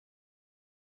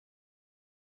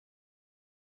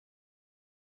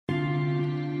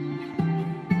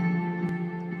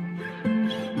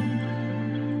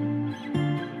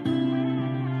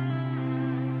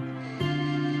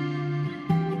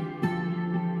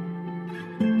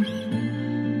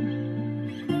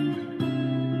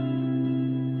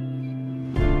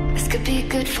could be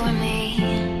good for me.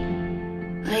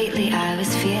 Lately I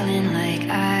was feeling like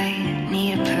I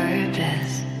need a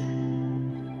purpose,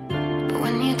 but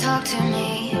when you talk to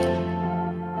me,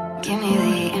 give me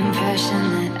the impression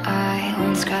that I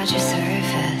won't scratch your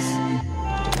surface.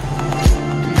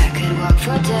 And I could walk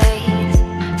for days,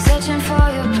 searching for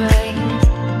your praise.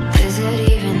 Is it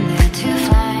even there to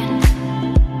find?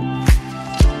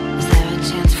 Is there a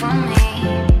chance for me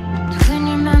to win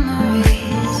your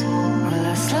memories? Will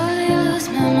I slowly lose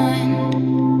my mind?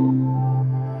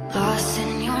 Lost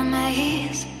in your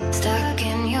maze, stuck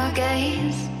in your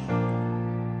gaze.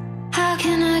 How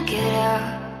can I get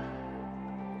out?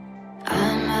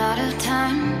 I'm out of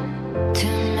time to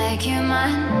make you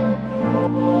mine.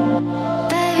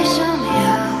 Baby, show me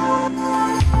how.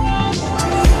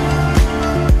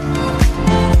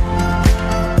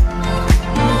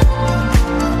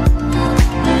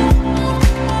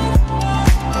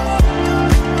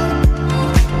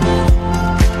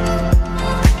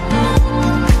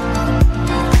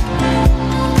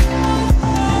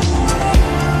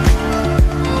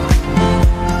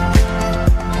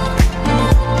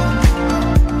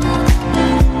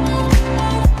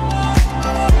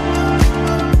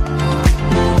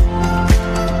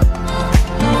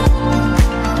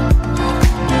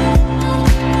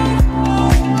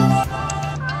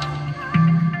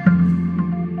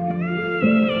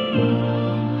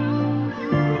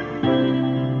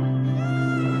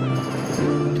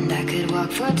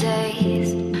 For days,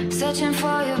 searching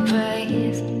for your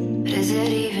praise, but is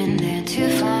it even there to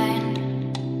find?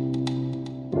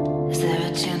 Is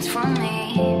there a chance for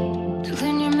me to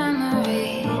win your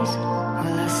memories?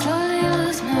 Will I slowly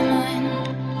lose my mind?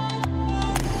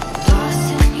 Lost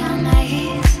in your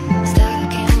maze,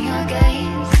 stuck in your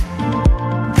gaze.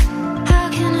 How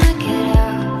can I get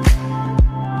out?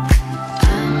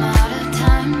 I'm out of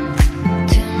time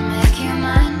to make you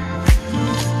mine.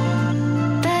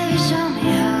 Baby, show me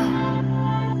how.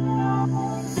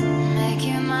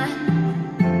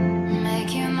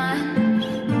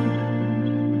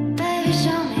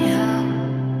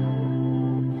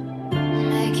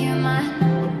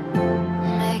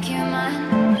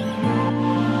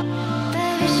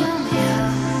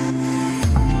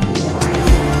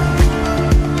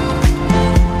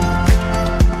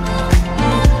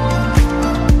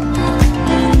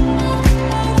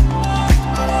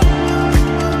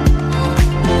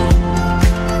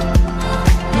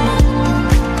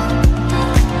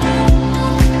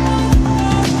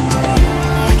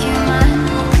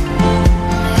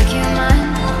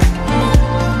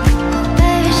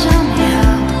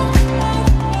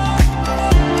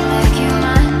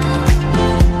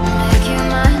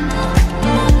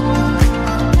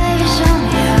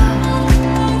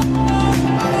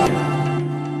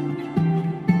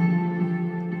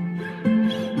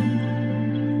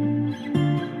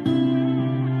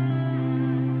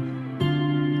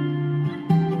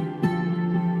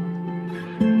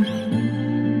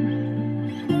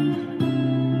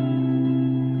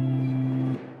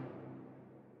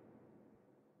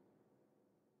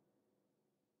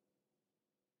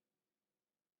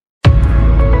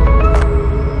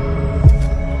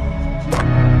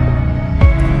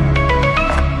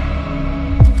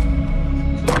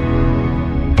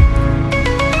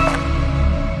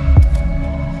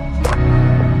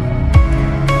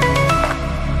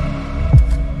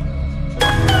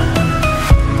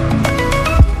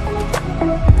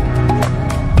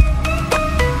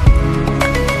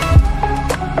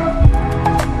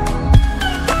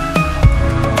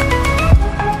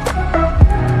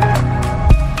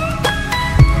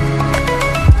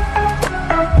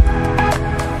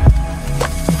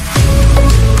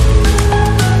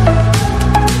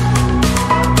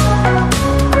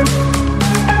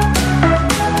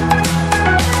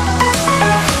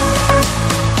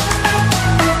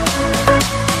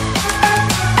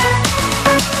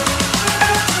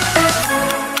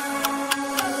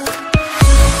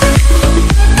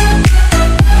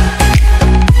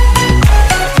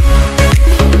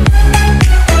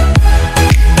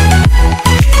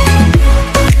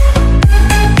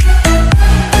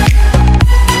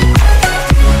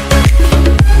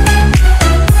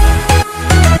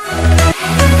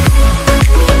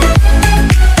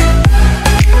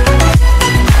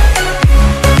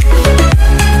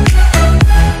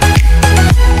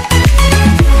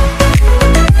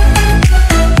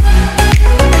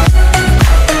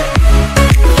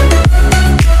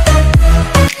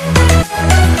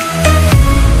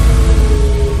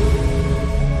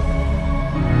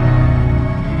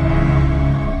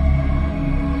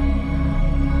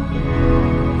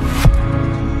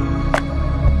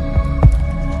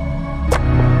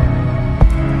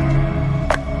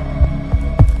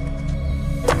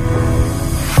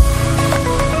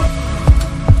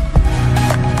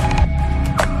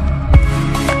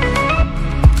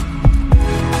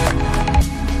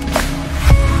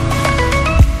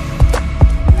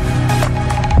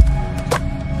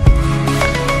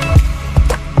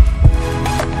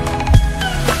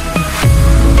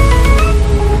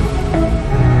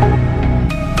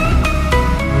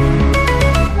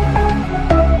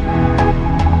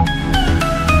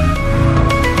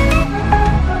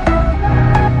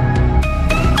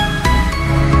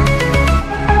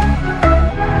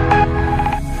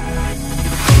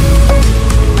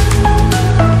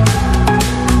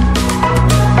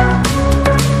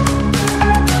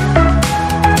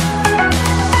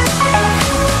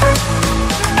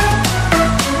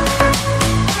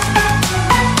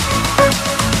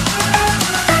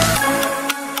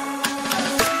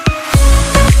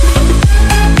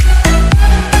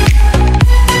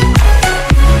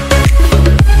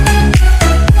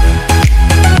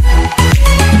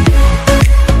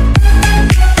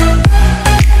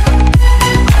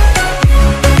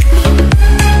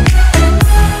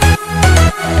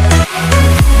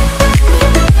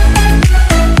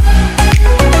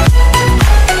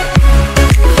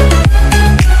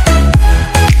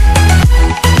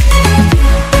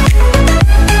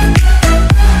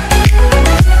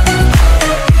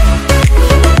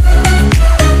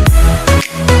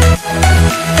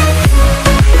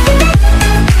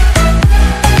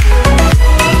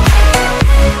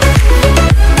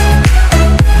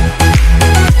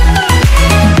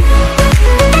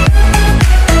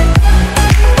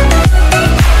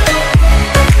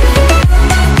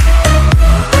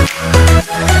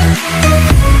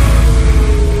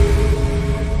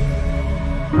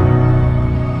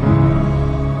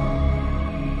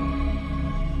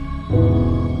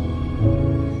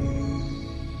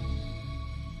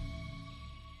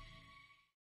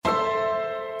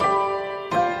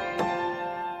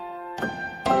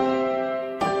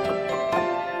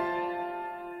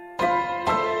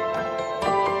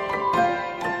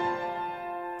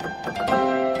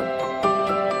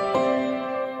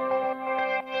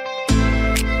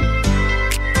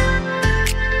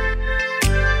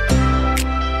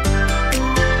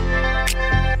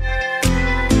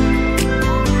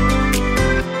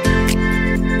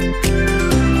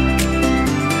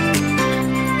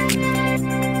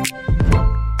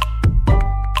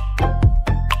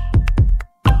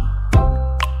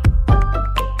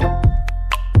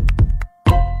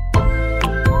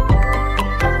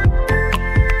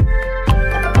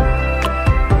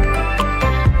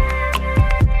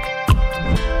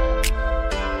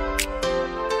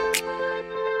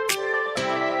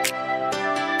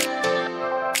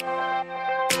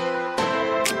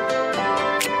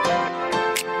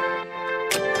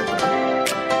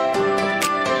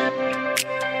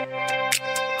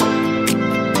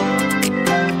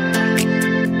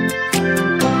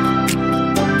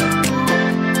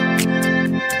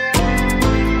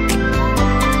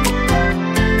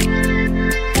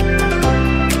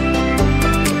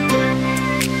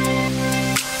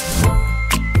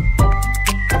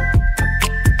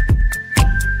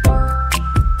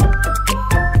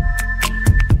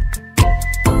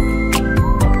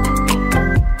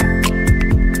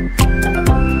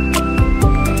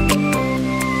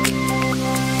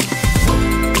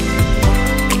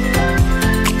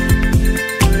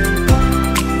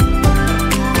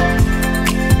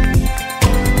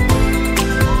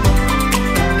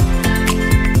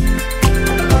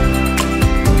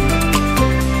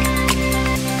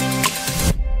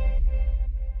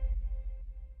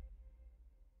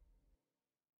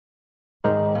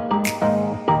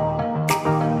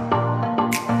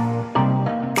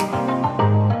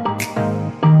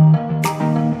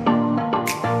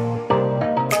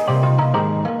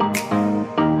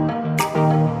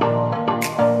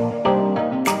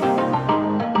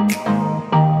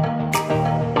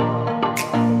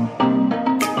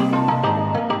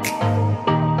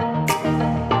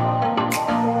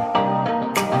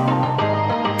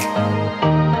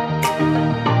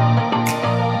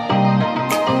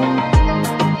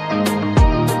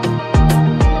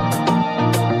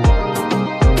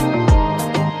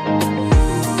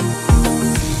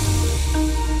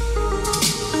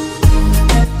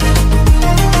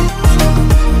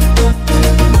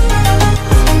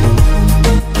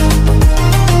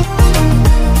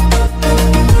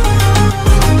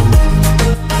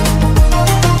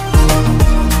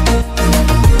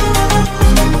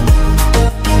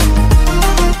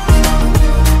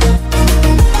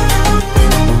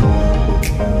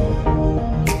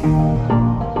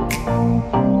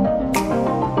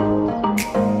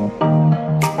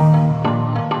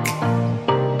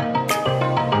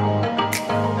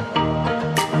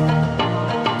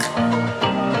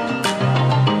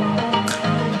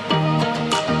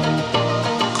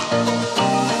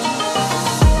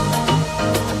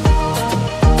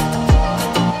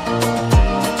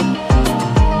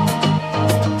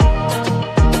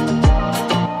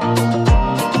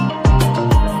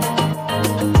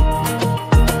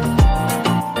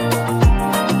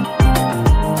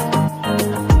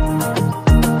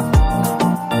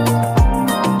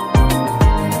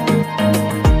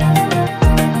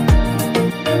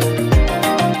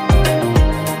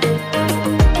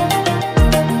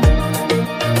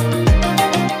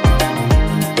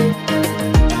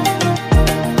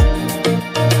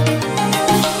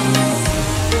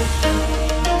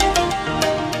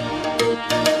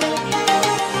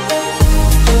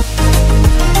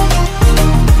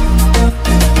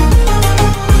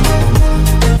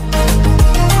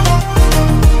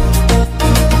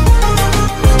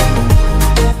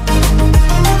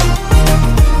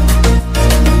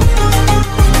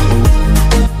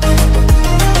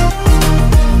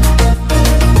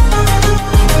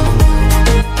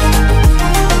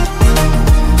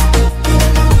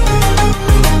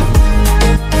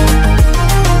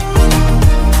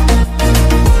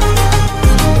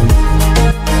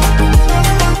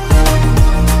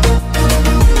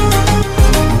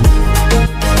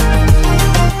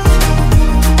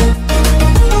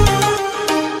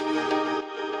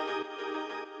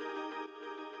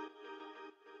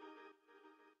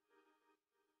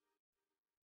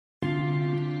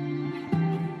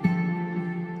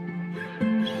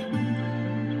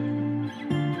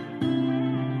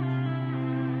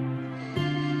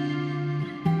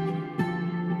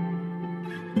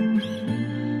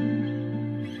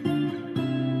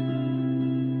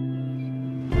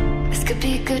 could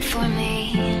be good for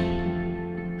me.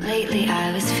 Lately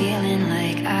I was feeling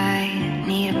like I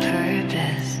need a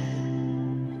purpose.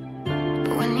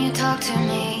 But when you talk to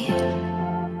me,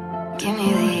 give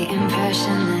me the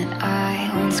impression that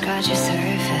I won't scratch your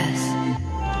surface.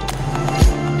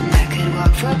 And I could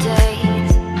walk for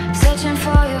days, searching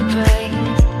for your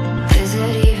praise. Is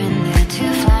it even there to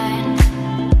find?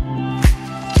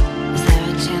 Is there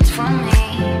a chance for me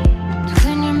to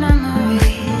win your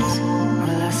memories?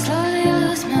 Will I slowly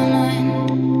lose my mind?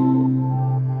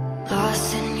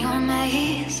 Lost in your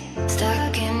maze,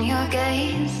 stuck in your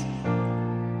gaze.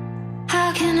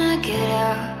 How can I get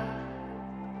out?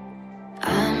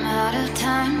 I'm out of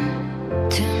time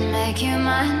to make you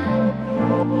mine.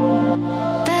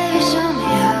 Baby, show me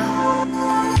how.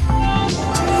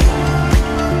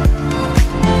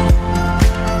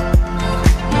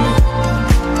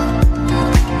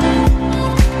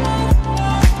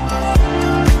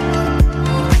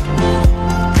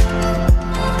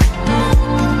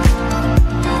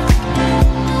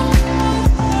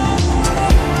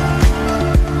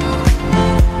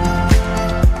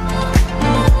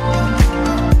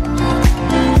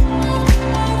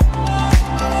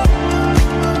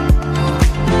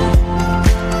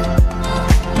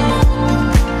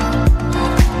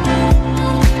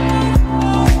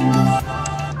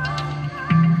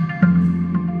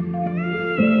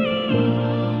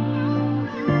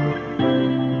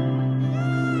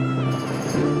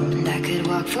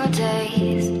 For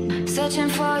days, searching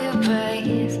for your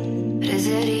praise. But is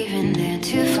it even there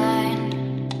to find?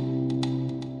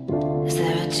 Is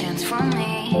there a chance for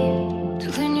me to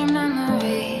win your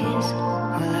memories?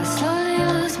 Will I slowly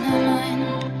lose my mind?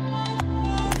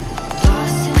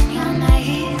 Lost in your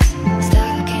maze,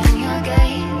 stuck in your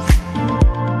gaze.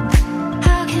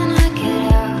 How can I get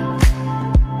out?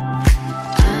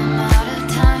 I'm out of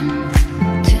time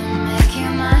to make you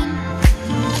mine.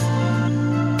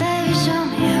 Baby, show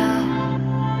me how.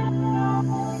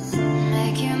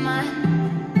 Make you mine,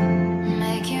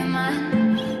 make you mine.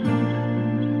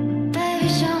 Baby,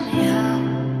 show me how.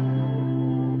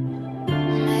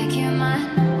 Make you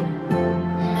mine.